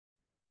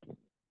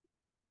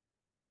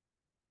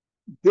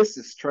This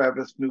is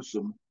Travis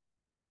Newsome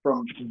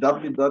from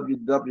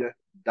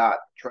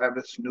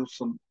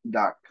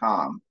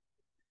www.travisnewsome.com.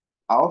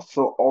 I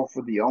also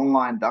offer the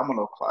online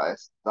domino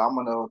class,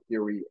 Domino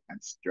Theory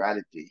and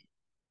Strategy.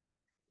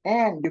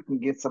 And you can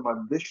get some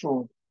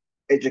additional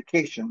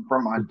education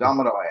from my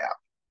Domino app,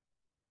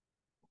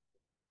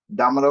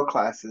 Domino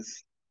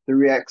Classes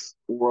 3X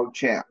World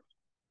Champ.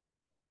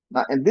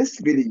 Now, in this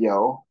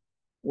video,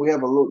 we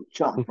have a little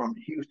chump from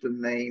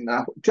Houston named.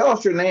 Tell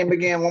us your name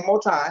again one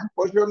more time.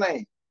 What's your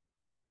name?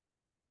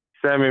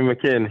 Sammie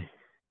McKinney.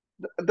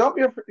 Don't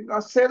be afraid.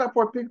 Say it up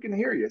where people can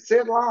hear you. Say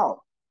it loud.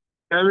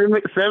 Sammie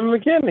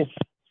McKinney.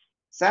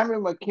 Sammie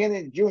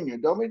McKinney Jr.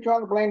 Don't be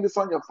trying to blame this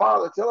on your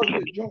father. Tell us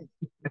it's Junior.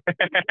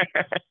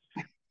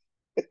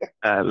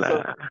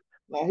 So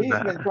now he's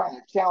been trying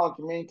to challenge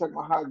me, talking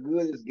about how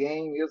good his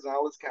game is and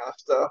all this kind of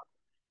stuff.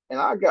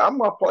 And I'm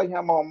gonna play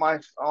him on my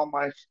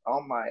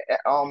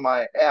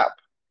app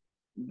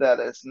that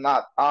is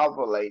not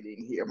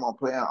ovulating here. I'm gonna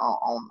play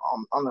on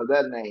under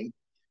that name.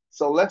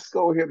 So let's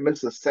go here,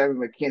 Mr.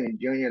 Sammie McKinney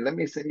Jr. Let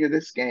me send you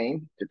this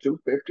game to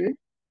 250.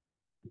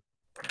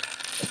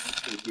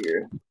 Let's see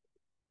here.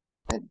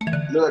 And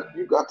look,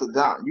 you got the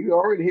down. You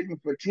already hit me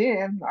for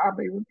 10. I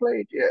haven't even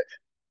played yet.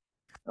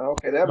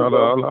 Okay, there we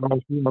go. I'm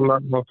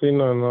not see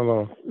nothing. Hold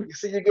on. You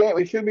see your game?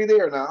 It should be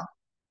there now.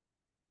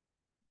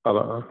 Hold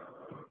on.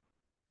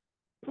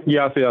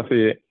 Yeah, I see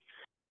it.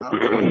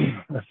 Okay.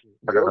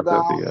 You're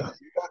down. You got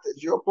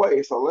this. Your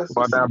play. So let's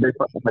see.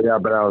 Yeah,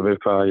 but I was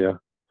big far, yeah.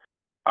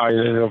 Oh,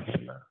 yeah.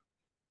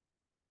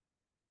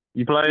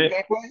 You play You it?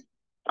 can't play?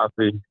 I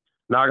see.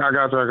 No, I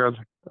got you.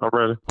 I'm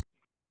ready.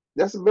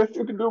 That's the best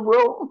you can do,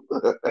 bro.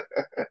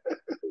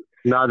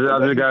 No, I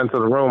just got into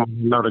the room.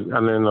 I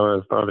didn't know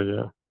it started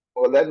yet.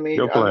 Well, that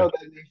means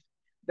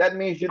that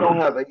means you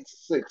don't have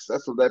H6.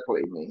 That's what that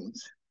play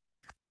means.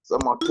 So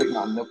I'm gonna take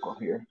my nickel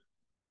here.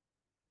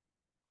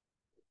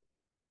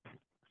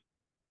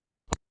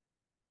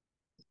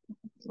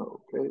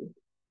 Okay.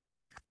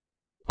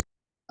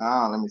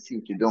 Let me see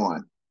what you're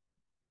doing.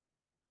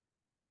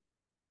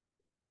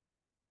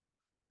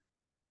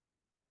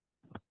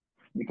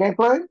 You can't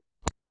play?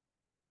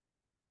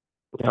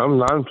 I'm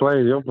not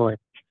playing your play.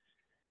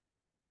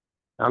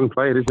 I'm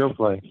playing it's your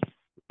play.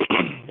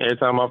 Every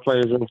time I play,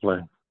 it's your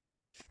play.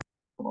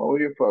 Oh,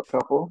 here for a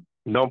couple.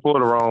 Don't pull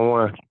the wrong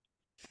one.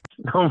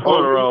 Don't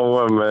pull the wrong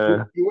one,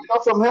 man. You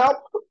want some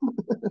help?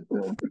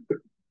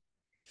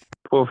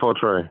 Pull for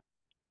tray.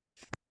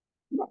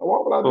 Why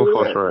would I do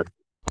that?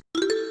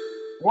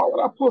 Why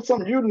would I pull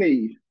something you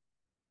need?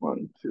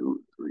 1,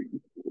 2, 3,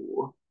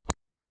 4.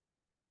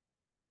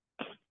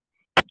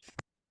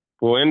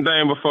 Pull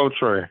anything before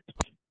tray.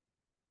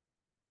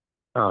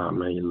 Oh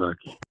man, you're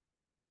lucky.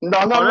 No.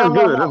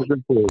 Good. That's a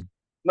good pull.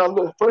 No,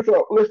 look, first of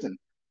all, listen.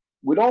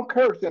 We don't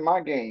curse in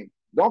my game.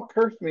 Don't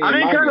curse me. I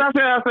didn't curse. I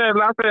said,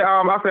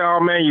 oh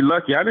man, you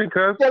lucky. I didn't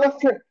curse. Yeah,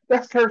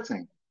 that's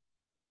cursing.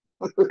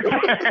 Okay.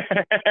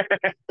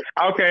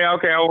 I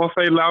won't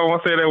say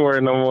that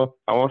word no more.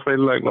 I won't say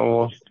luck no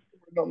more.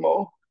 No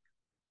more.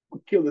 I'll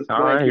kill this blank.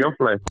 All right, your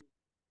play.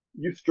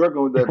 You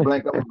struggling with that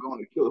blank? I'm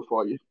going to kill it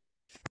for you.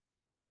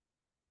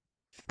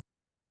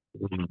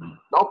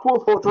 Don't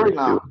pull 4-3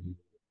 now.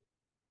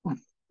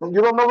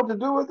 You don't know what to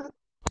do with it?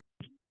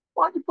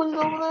 Why'd you put it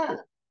over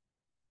there?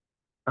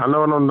 I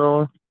know what I'm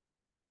doing.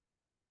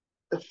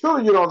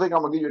 Surely you don't think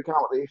I'm gonna give you a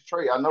count with ace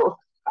tray. I know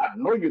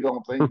you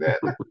don't think that.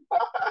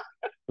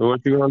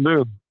 What you gonna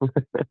do?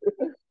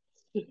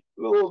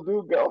 Little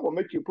dude, I'm gonna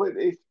make you play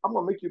the ace. I'm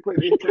gonna make you play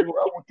the ace tray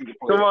where I want you to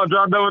play. Come on,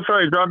 drop double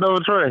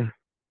tray.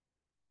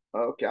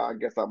 Okay, I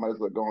guess I might as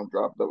well go and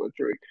drop double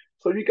tray.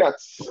 So you got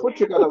what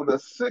you got over there?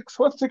 6.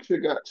 What 6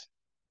 you got?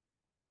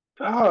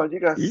 Oh, you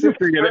got 6. You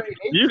can figure that.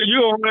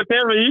 You want to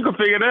tell me you can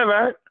figure that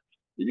out.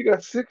 You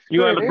got 6.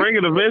 You have to bring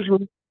it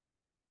eventually.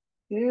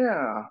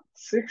 Yeah,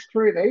 6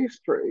 trade, ace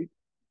trade.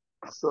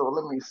 So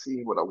let me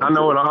see what I want. I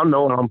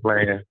know what I'm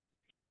playing.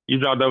 You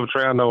drop double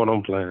tray. I know what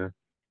I'm playing.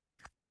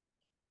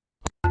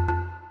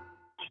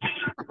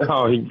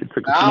 Oh, he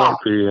took a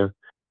smart pill.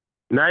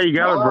 Now you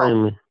gotta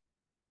bring me.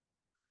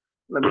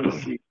 Let me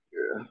see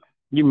here.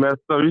 You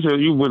messed up.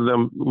 You would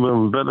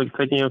them better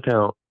taking your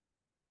account.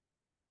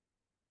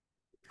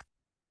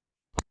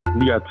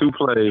 You got 2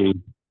 plays.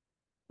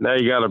 Now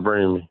you gotta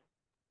bring me.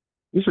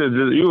 You would have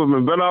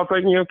been better off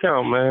taking your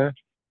account, man.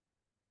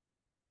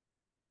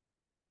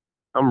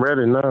 I'm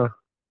ready now.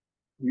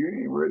 You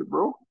ain't ready,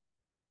 bro.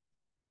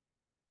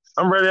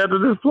 I'm ready after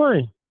this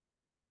play.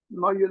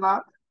 No, you're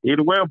not.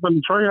 Either way, I'm putting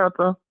the tray out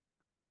there.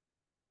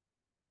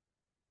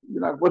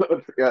 You're not putting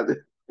the tray out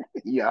there.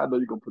 Yeah, I know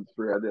you're gonna put the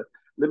tray out there.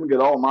 Let me get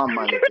all my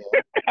money.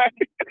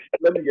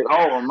 Let me get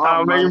all of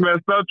my money. Man, you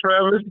messed up,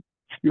 Travis.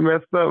 You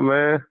messed up,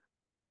 man.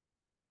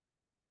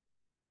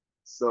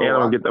 So I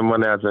don't get the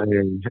money out your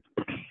head.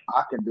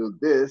 I can do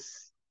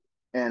this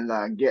and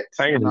get.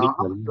 Now,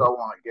 how much do I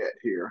want to get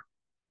here?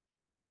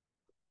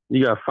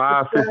 You got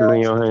 5 6s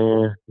in your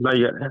hand. Now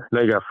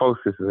you got 4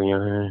 6s in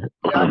your hand.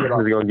 Yeah,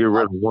 you're gonna get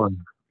rid of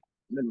one.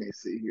 Let me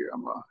see here.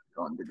 I'm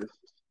gonna get this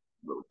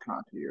little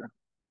count here.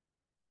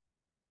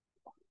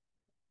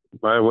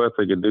 Might well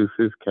take a deuce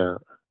his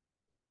count.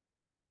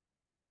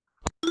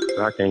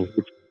 I can't hit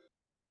you.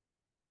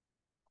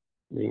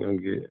 You ain't gonna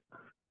get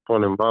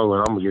 20 more,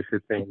 and I'm gonna get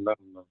 15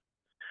 dollars.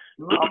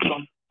 No,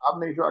 I'll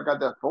make sure I got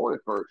that 40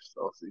 first.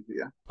 So see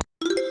here.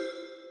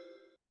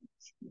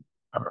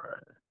 All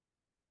right.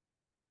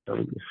 I'm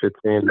gonna get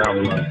 $15.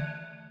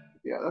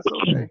 Yeah, that's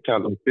okay.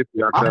 Count them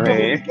 50 out I'm your still in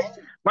the hand. game.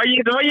 Why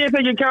you ain't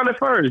take your count at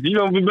first? You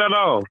gonna be better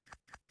off.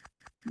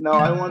 No,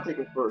 I don't want to take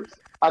it first.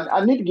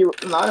 I need to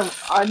get. No,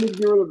 I need to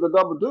get rid of the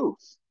double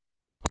deuce.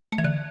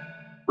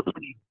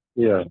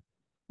 Yeah.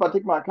 If I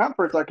take my account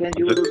first, I can't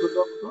get rid of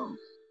the double deuce.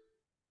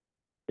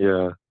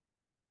 Yeah.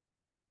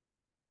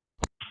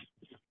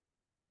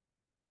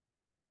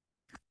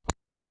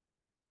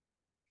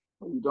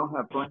 You don't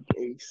have blank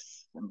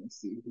ace. Let me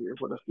see here.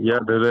 What else? Yeah,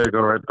 there you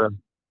go right there.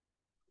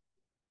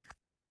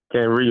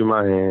 Can't read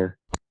my hand.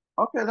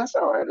 Okay, that's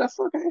all right. That's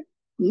okay.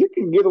 You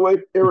can get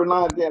away every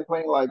now and then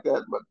playing like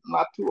that, but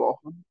not too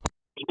often.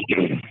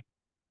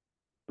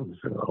 Look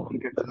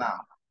at you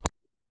now.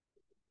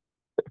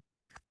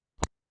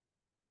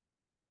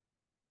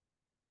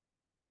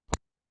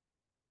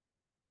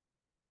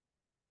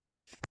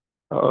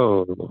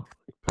 Oh,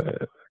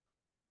 bad.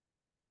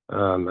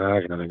 Now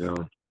I gotta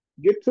go.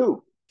 Get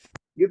 2.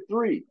 Get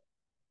 3.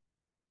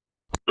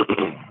 I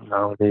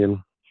don't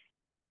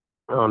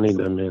need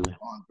that many.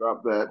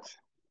 Drop that.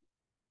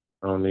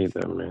 I don't need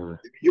that many.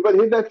 You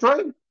better hit that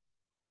trade.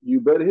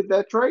 You better hit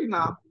that trade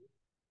now.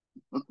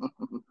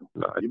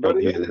 No, You better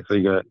hit it. So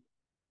you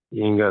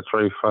ain't got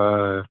trade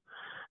 5.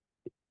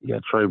 You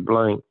got trade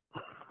blank.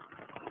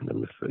 Let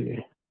me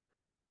see.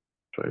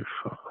 Trade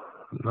 5.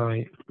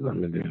 No, let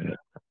me do that.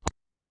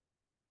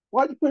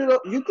 Why'd you put it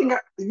up? You think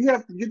I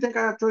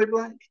have trade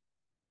blank?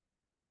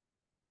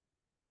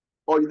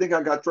 Or you think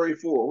I got trade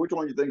 4? Which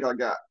one you think I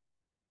got?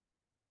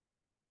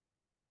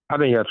 I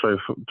think you got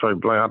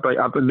trade blank.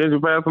 I think did you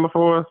pass on the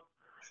 4?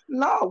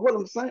 No, what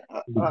I'm saying.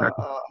 I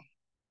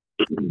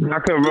couldn't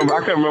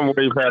remember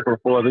where you passed on the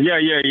 4. Yeah.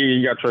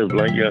 You got trade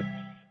blank. Yeah.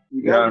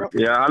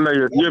 Yeah. I know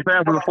you're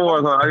passing the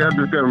 4. So I just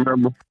couldn't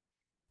remember.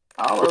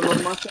 I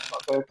remember myself. I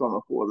passed on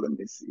the 4. Let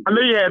me see. I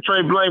knew you had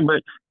trade blank,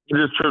 but you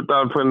just tripped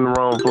out putting in the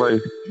wrong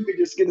place. Let me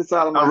just get this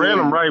out of my hand. I ran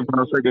them right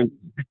for a second.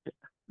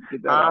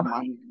 Get that out of my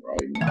hand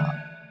right now.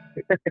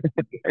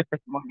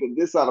 I'm gonna get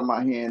this out of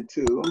my hand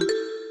too.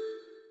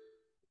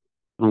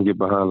 I'm gonna get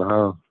behind the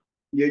house.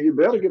 Yeah, you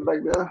better get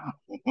back there.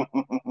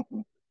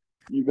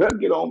 You better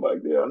get on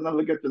back there. Now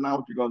look at you now.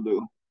 What you gonna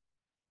do?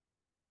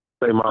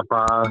 Say my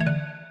 5.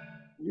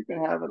 You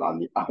can have it.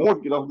 I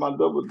want to get off my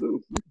double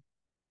deuce.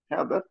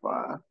 Have that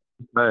 5.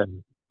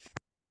 Man.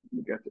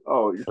 You got to.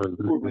 Oh, be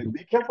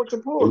careful what you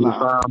pull now.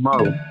 5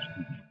 more.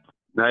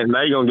 Now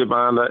you gonna get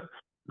behind that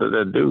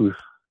deuce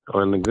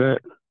or in the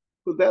gut.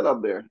 Put that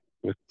up there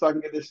so I can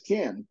get this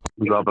 10.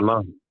 Dropping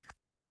off.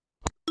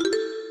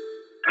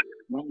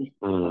 Come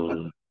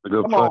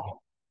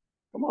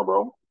on,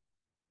 bro.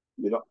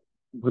 You know.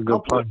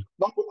 Good play.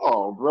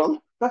 Oh, brother,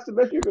 that's the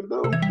best you can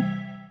do.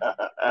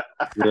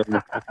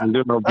 Yeah, I can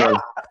do no better.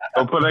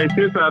 Don't put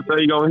 $8 out there.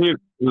 You gonna hit?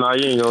 No,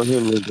 you ain't gonna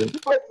hit me. You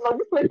played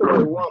the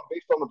right one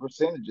based on the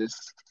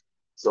percentages.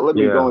 So let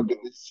me go and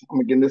get this. I'm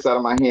gonna get this out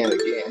of my hand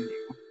again.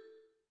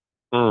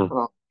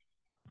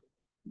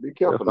 Be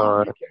careful now.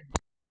 Right.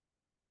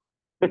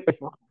 Be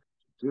careful.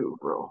 Dude,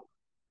 bro.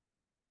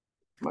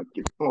 I'm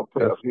gonna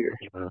play up here.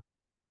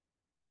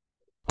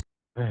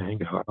 Man, you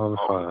got all the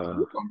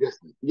 5.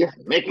 You're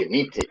making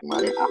me take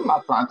money. I'm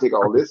not trying to take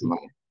all this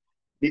money.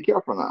 Be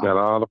careful now. Got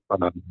all the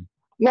 5.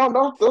 No,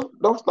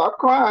 don't stop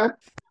crying.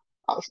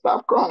 I'll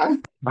stop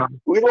crying.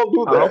 We don't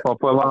do that. I hope I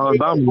put all the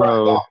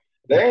dominoes.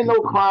 There ain't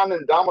no crying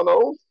in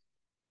dominoes.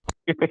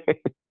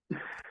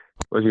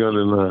 What you gonna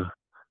do now?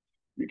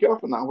 Be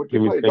careful now. What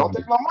you play? Don't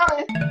take my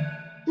money.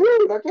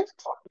 Dude, I just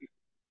talked to you.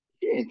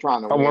 You ain't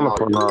trying to win.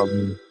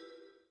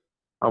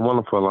 I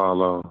want to put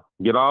all on.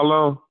 Get all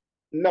on?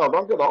 No,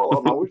 don't get all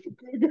of them. I wish you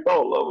could get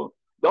all of them.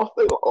 Don't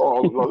stay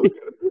all of them.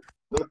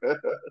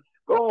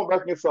 Go on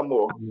back and get some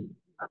more.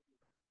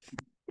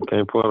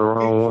 Can't put the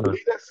wrong one.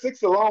 Leave that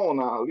 6 alone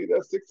now. Leave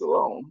that 6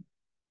 alone.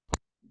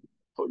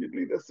 So you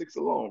leave that 6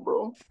 alone,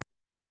 bro.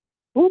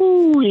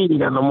 Ooh, you ain't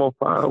got no more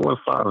 5. What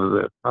 5 is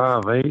that?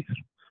 5, 8?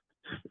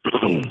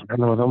 I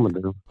know what I'm gonna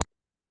do.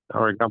 I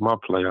already got my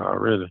play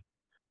already.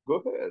 Go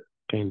ahead.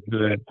 Can't do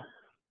that.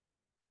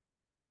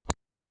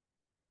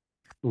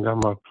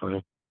 Got my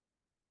play.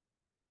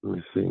 Let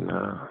me see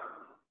now.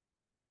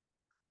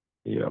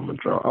 Yeah, I'm gonna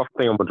drop. I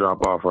think I'm gonna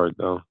drop off right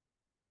though.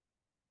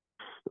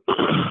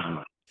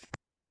 I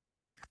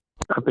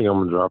think I'm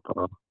gonna drop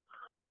off.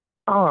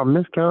 Oh, I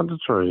miscounted the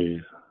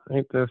trades.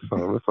 Ain't that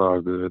something? It's all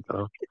good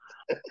though.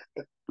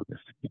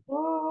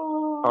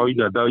 Oh, you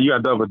got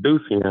double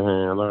deuce in your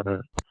hand. All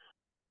right.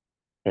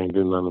 Can't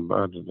do nothing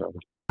about it though.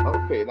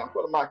 Okay, now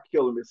what am I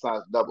killing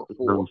besides double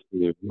 4?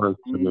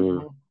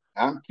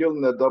 I'm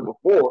killing the double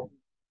 4.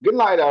 Good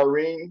night,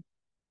 Irene.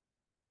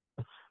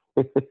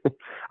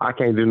 I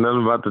can't do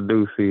nothing about the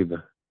deuce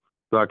either.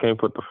 So I can't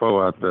put the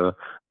 4 out there.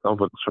 Don't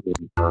put the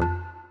trade.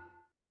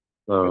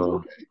 So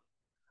okay.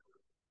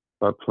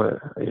 I play,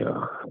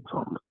 yeah.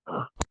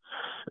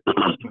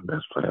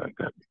 Best player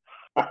I got.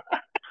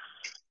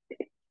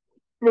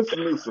 Mr.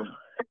 Newsome,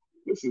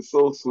 this is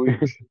so sweet.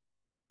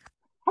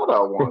 How do I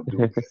want to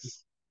do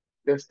this?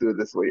 Let's do it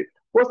this way.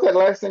 What's that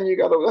last thing you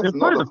got over? That's You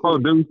play another the four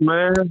food. deuce,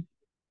 man.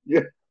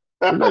 Yeah.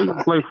 You know you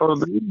can play four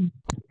deuce.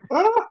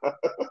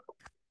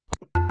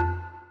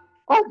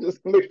 I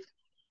just mixed.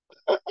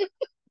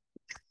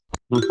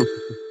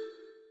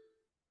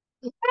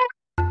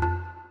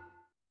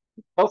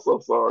 I'm so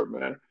sorry,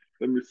 man.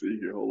 Let me see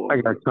here. Hold I on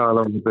a got minute. caught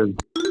over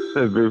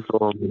this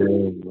before,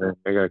 man.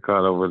 I got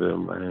caught over there,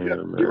 Yeah,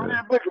 man, give me man.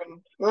 that big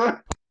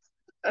one.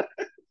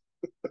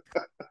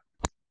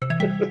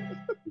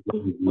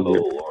 Oh Yeah,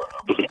 Lord,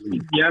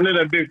 yeah, I knew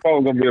that big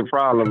four gonna be a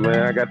problem,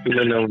 man. I got too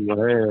many of them in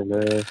my hand,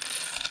 man.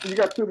 you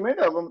got too many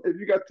of them. If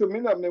you got too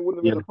many of them, it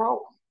wouldn't have Yeah, been a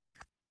problem.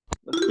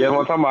 Let's yeah. see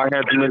One here. time I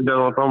had too many.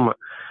 One time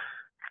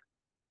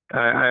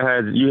I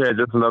had you had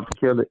just enough to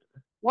kill it.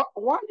 Why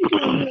are you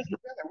giving me a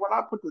spinner when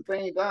I put the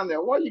thing down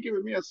there? Why are you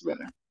giving me a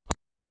spinner?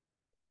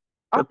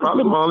 I That's put the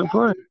probably books my only down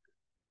play.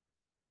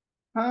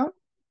 there. Huh?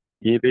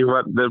 You think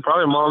right? That's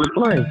probably my only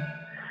play.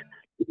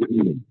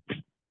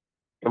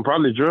 I'm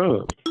probably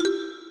drugged.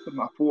 Put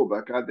my four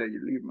back out there.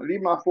 You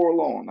leave my four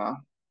alone now.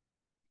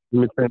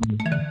 Let me tell you.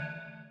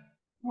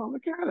 Oh,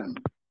 look at him.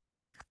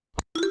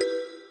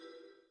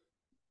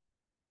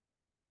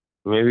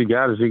 Maybe you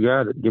got it. You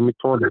got it. Give me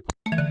 20.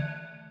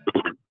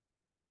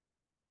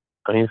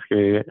 I ain't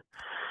scared.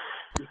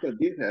 Yes, I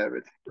did have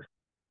it.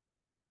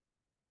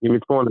 Give me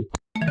 20.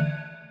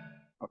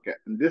 Okay,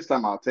 and this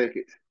time I'll take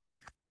it.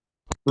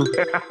 All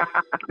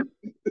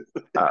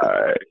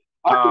right.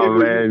 I Oh can't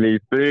believe you. man, you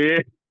see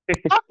it?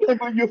 I can't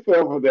believe you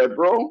fell for that,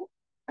 bro.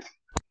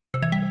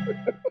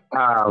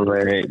 Oh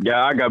man,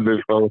 yeah, I got big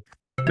folks.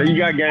 So you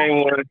got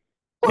game one.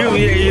 Yeah,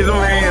 use them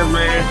hands,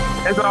 man.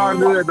 It's all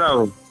Why, good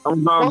though.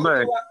 I'm going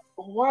back.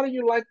 why do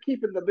you like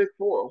keeping the big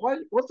four?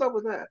 What's up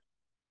with that?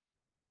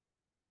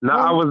 No,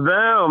 I Huh? was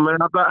down, man.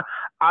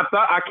 I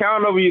thought I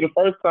counted over you the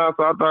first time,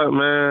 so I thought,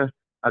 man,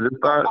 I just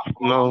No, thought,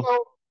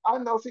 I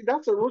know. See,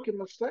 that's a rookie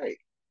mistake.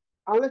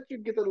 I let you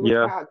get the look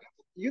yeah. high.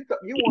 You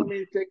wanted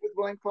me to take this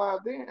blank five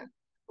then.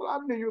 Well, I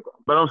knew you were going.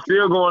 But I'm See,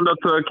 still going up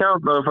to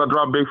account though. If I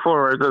drop big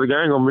four right there, the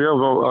game gonna be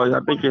over. well, I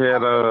think you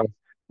had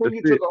when the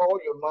you took six. all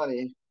your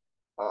money,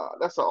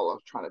 that's all I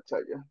was trying to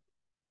tell you.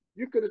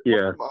 You could have put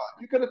Yeah, them.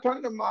 You could have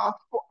turned them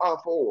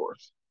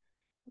fours.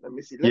 Let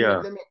me see. yeah.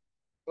 Let me.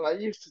 Like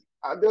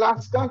did I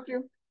skunk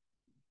you?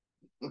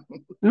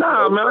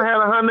 Nah, No. man, I had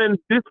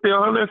 150,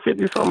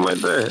 150, something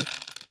like that.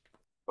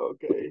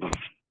 Okay.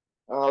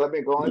 Let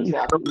me go and You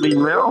tap stumped you. me,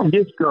 man. I don't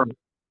get skunked.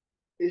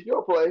 It's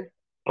your play.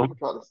 I'm I'm gonna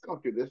try to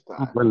skunk you this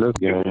gonna time. win this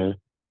game.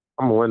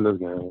 I'm gonna win this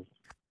game.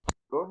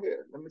 Go ahead.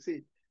 Let me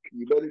see.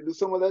 You better do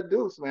some of that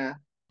deuce, man.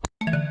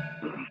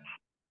 Okay,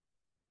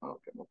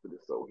 I'm gonna put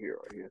this over here,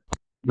 right here.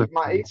 Leave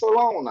my ace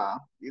alone now.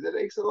 Leave that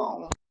ace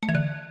alone.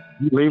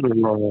 You leave it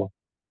alone.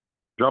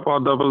 Drop all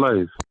double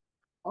A's.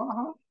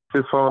 Uh-huh.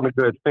 Just phone a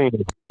good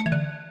team.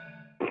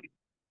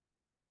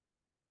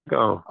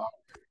 Go. Uh,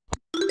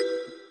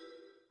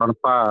 On the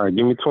fire.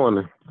 Give me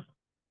 20.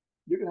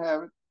 you can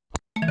have it.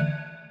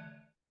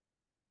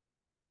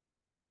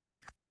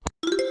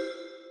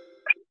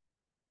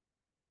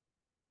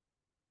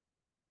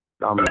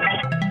 I'm,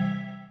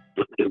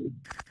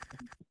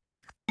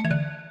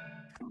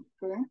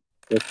 Okay.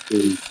 let's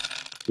see.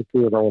 Let's see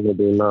what I want to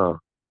do now.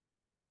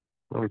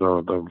 I'm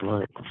going to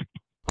blank.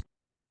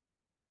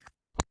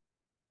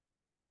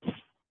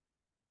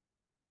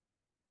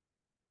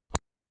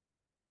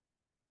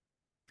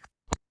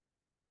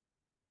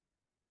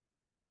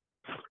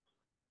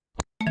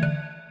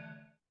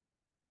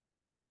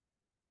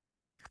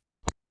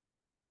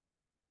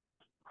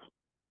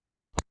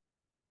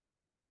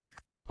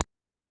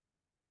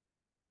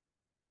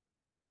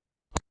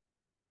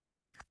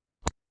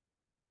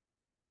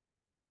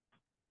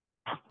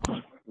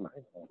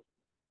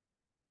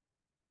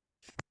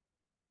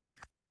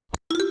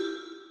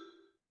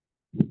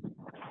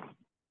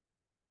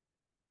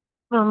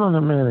 No,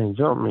 that man ain't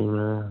jumped me,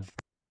 man.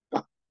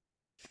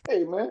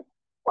 Hey, man.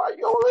 Why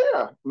you over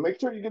there? Make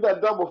sure you get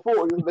that double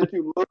four that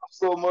you love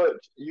so much.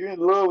 You in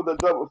love with the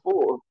double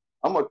four.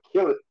 I'm gonna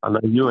kill it. I know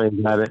you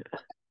ain't got it.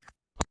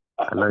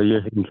 I know you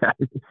ain't got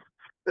it.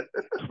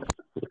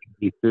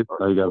 Big six.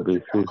 Oh, you got What you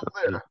big got six.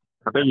 over there?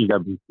 I think you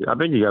got big six. I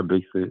think you got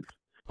big six.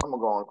 I'm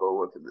gonna go and go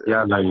with it Yeah,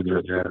 there. I know you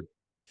do that.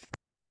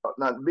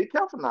 Now be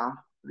careful now,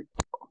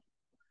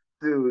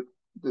 dude.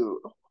 Dude,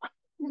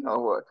 you know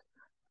what?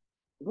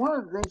 One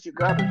of the things you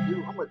got to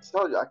do, I'm gonna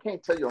tell you. I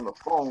can't tell you on the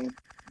phone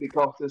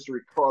because this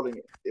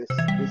recording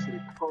is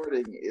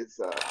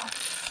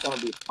gonna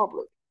be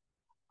public.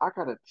 I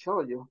gotta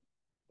tell you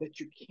that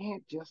you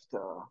can't just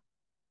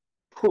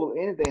pull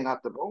anything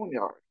out the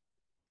boneyard.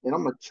 And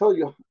I'm gonna tell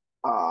you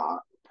uh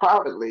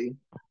privately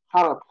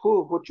how to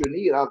pull what you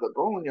need out of the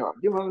boneyard.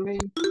 You know what I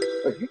mean?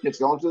 If you just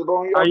go into the How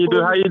boneyard you do?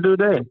 pulling How it, you do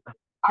that?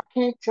 I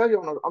can't tell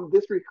you.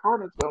 This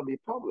recording is gonna be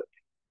public,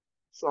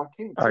 so I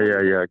can't Oh tell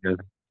yeah, you that. yeah, I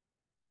guess.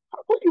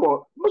 What you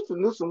want, Mr.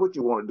 Newsome? What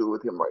you want to do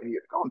with him right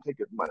here? Go and take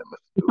his money, Mr.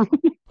 Newsome.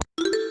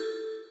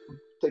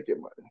 Take your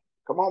money.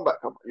 Come on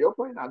back. Come on. Your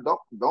play now.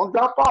 Don't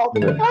drop off.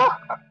 Yeah.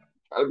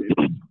 try to be,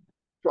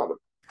 try to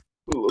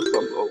put a little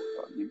something over.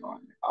 You know,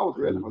 I was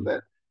ready for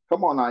that.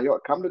 Come on now, you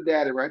come to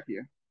daddy right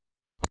here.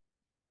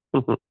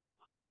 Get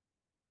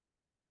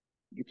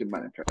your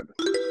money, Travis.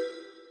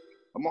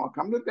 Come on,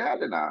 come to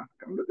daddy now.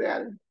 Come to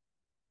daddy.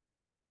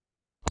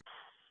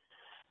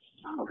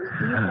 Oh, this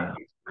DNA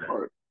is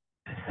hard.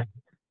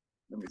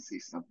 Let me see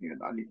something here.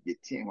 I need to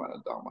get 10 on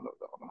a domino.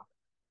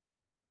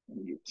 Let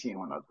me get 10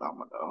 on a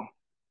domino.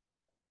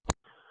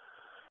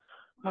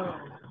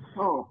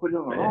 Oh, put it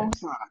on the wrong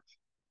side.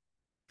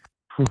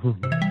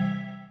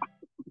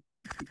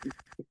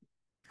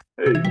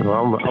 Hey, Well,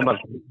 I'm about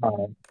to.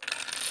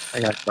 I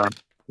got time.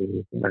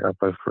 I got to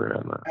play for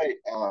real now. hey,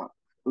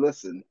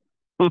 listen.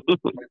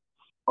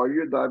 Are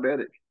you a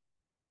diabetic?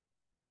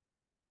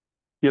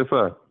 Yes,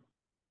 sir.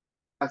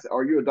 I said,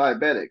 are you a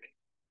diabetic?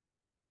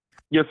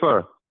 Yes,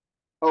 sir.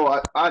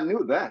 Oh, I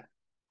knew that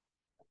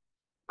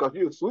because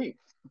you're sweet.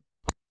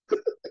 Hey,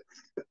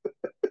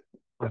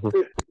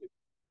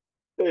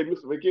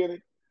 Mr.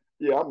 McKinney.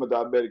 Yeah, I'm a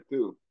diabetic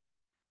too.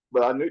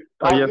 But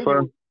Oh, yes,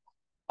 sir.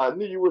 I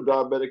knew you were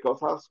diabetic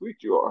because how sweet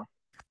you are.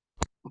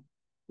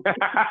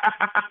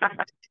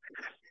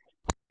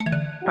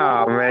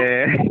 Oh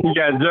man, you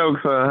got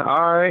jokes, huh?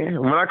 All right.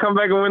 When I come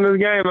back and win this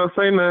game, I'll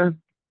say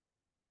nothing.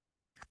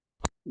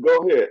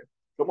 Go ahead.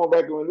 Come on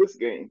back and win this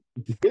game.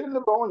 Get in the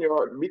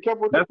boneyard. Be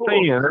careful with the That's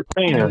pull. 10. That's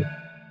 10.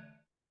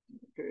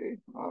 Okay.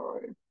 All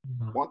right.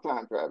 One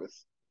time,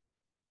 Travis.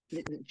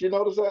 Did you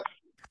notice that?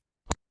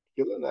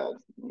 Killing that.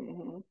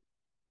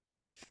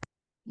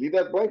 Leave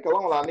that blank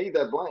alone. I need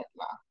that blank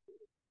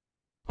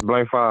now.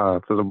 Blank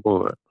 5 to the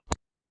board.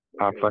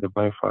 I Okay. play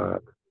blank 5.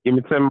 Give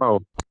me 10 more.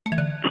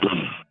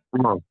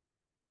 Come on.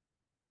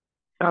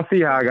 I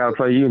see how I gotta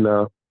play you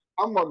now.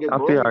 I'm gonna get I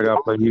see how blank. I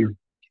gotta play you.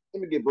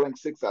 Let me get blank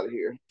 6 out of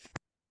here.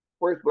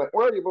 Where's blank?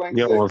 Where are you, blank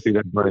You don't want 6? to see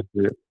that blank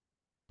shit.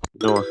 You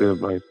don't want to see that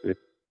blank shit.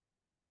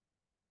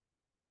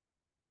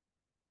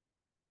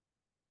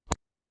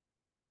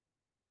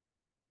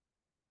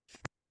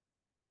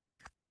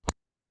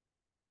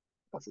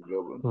 That's a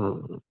good one.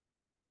 Hmm.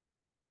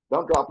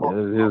 Don't drop Yeah, off. it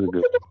Oh, is a what good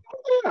you one. doing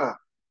there?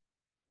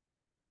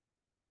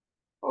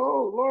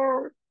 Oh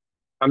Lord.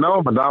 I know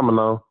I'm a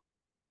domino.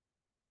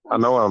 I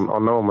know That's, I'm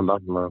a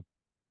domino.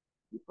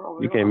 you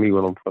probably You can't are. meet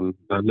what I'm putting.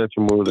 I let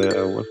you move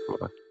there. What's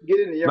my? Get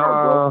in the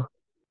yard, brother. Nah,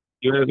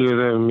 you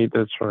there meet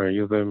that train.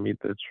 You there meet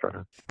that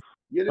train.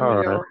 Get in the All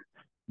right. yard.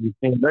 You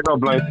think they go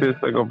blank 6.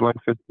 They go blank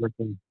 6.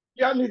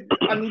 Yeah, I need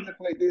to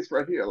play this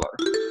right here, Larry.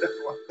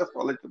 That's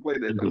why I like to play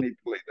this. I Mm-hmm. need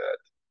to play that.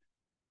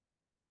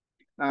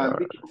 All Now,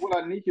 right.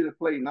 what I need you to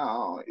play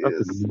now That's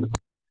a is good one.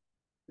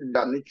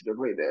 I need you to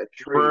play that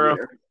tray For real?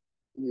 there.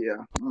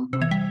 Yeah.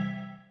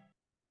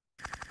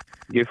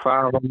 Get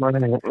 5 on my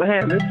hand.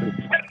 Man, this is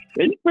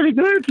it's pretty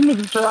good,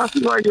 Mr. Charles. I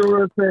see why you're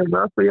real fan.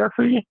 I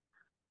see.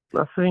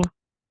 I see.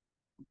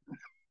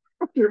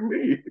 Look at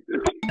me.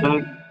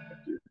 Mm.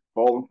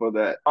 Falling for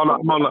that. I'm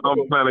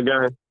playing a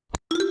game.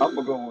 I'm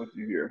gonna go with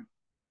you here.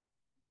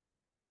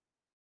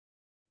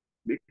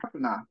 Be careful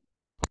now.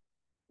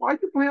 Why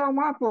you playing on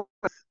my place?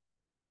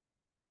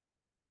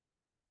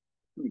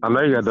 I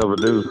know you got double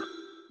deuce.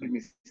 Let me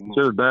see some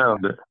Just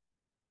down there.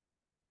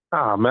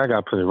 Ah, man, I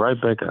got to put it right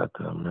back out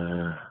there,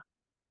 man.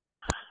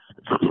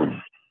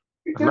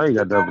 You I know just you took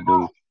got that double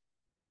deuce. off.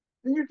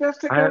 And you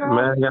just took that off.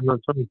 Man, I got no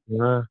choice,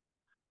 man.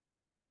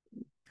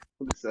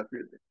 Put this up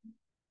here.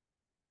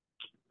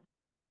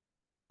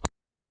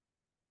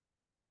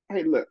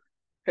 Hey, look.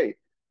 Hey,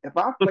 if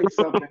I play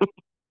something,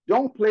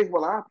 don't play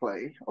what I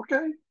play,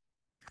 okay?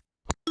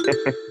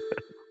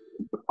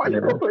 Why you Yeah.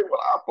 gonna play what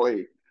I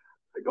play?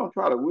 They're gonna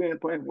try to win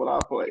playing what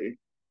I play.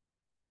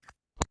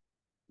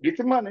 Get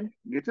your money.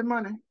 Get your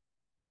money.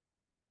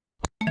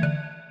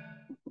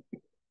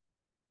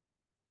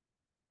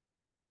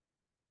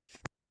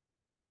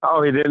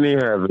 Oh, he didn't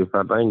even have this.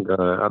 I think.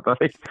 I thought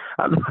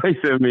he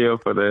set me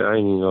up for that. I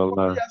ain't even gonna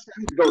lie. Yes,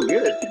 I need to go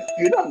get it.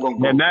 You're not gonna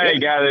Yeah, go now get he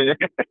it. got it.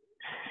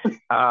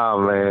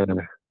 Oh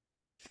man.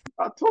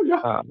 I told you.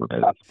 Oh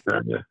man, that's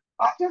crazy.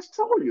 I just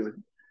told you.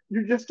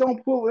 You just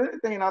don't pull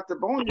anything out the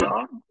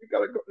boneyard. You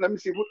gotta go. Let me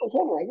see.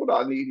 Hold on. What do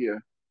I need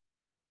here?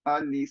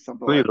 I need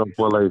something Please like don't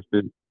pull that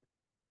shit.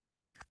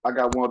 I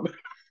got one.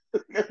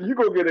 You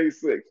go get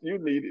A6. You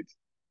need it.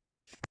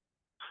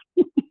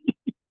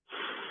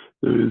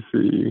 Let me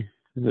see.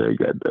 They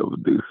got double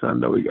deuce. I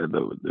know we got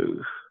double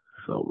deuce.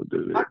 So I'm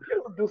gonna do I this.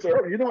 killed the deuce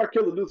earlier. You know I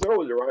killed the deuce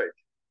earlier, right?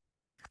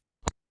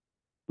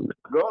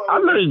 Go I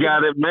on know and you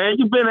got it, man.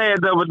 You been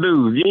had double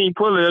deuce. You ain't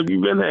pull it up.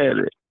 You been had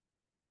it.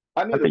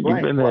 I I need a think you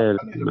blank. been Right. had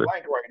I need a it.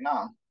 blank right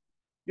now.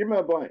 Give me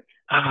a blank.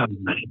 Ah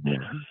man.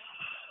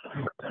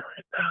 I'm with that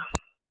right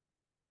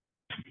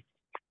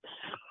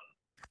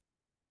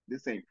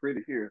This ain't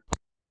pretty here.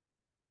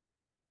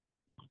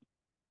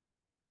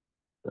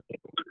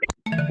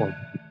 now.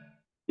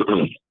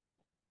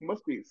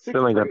 Must be six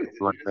Still ain't got trays nothing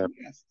in like there, that.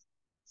 isn't it?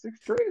 6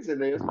 trays in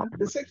there, isn't it?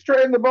 The six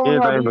tray in the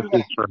boneyard. Do Anything but you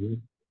have? 6 tray.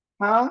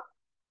 Huh?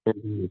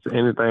 It's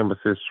anything but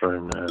six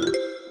string, man.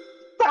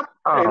 Stop.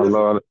 Hey, Oh listen.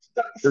 Lord,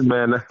 Stop. this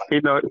man,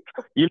 you know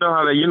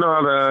how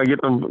to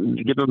get them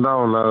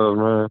downloads,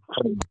 man.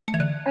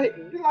 Hey,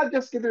 didn't I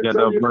just get to Got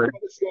tell that you a few break.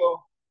 minutes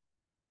ago?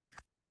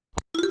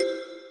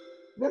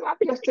 Didn't I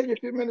just tell you a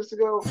few minutes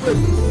ago? Wait, I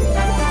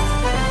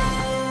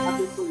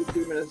just told you a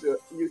few minutes ago.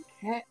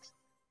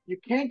 You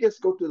can't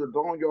just go to the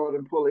boneyard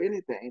and pull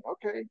anything.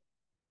 Okay.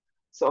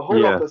 So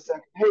hold up Yeah, a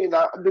second. Hey,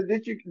 now,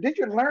 did you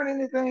learn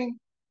anything?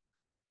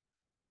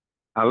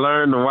 I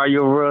learned why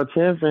you're a world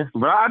champion,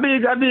 but I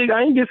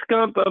ain't get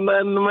skunked or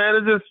nothing, man.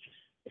 It's just,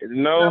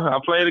 No. I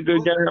played a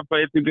good game. I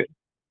played too good.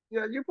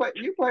 Yeah, you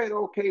played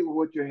okay with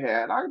what you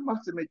had. I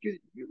must admit,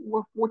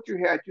 what you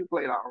had, you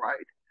played all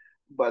right.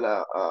 But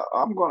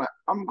I'm gonna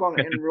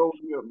enroll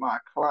you in my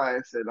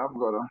class, and I'm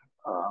gonna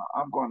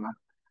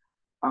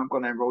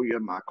enroll you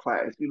in my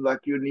class.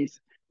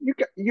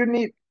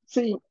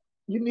 See,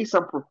 you need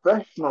some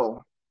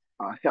professional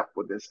help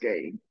with this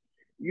game.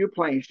 You're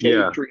playing shade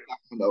Yeah, tree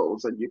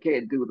dominoes, and you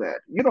can't do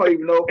that. You don't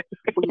even know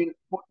when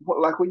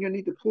you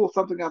need to pull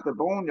something out the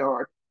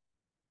boneyard.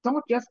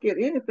 Don't just get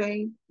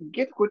anything.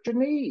 Get what you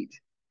need.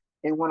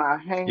 And yeah, when I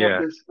hang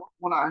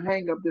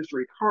up this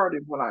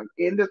recording, when I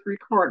end this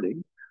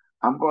recording,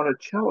 I'm going to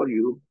tell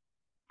you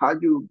how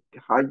you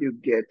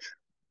get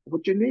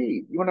what you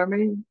need. You know what I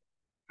mean?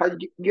 How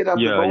you get out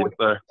the yeah, bone. yes,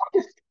 sir.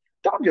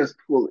 Don't just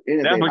pull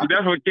anything. That's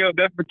what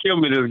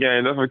killed me this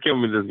game. That's what killed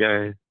me this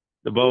game.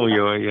 The Yeah.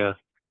 boneyard, yeah,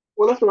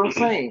 Well, that's what I'm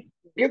saying.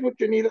 Get what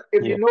you need.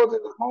 If you yeah, know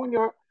there's a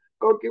boneyard,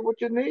 go get what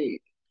you need.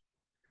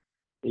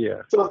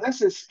 yeah, So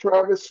this is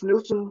Travis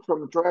Newsome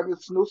from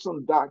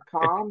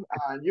travisnewsome.com.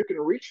 You can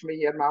reach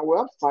me at my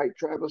website,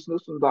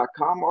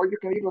 travisnewsome.com, or you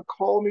can even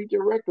call me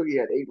directly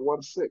at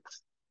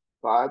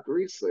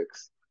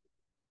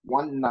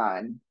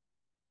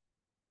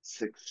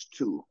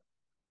 816-536-1962.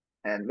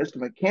 And Mr.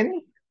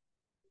 McKinney,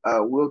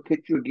 we'll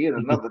catch you again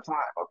another time,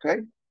 okay?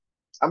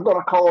 I'm going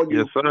to call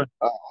yes, you sir.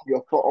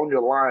 on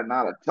your line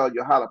now to tell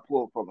you how to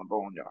pull from the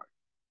boneyard.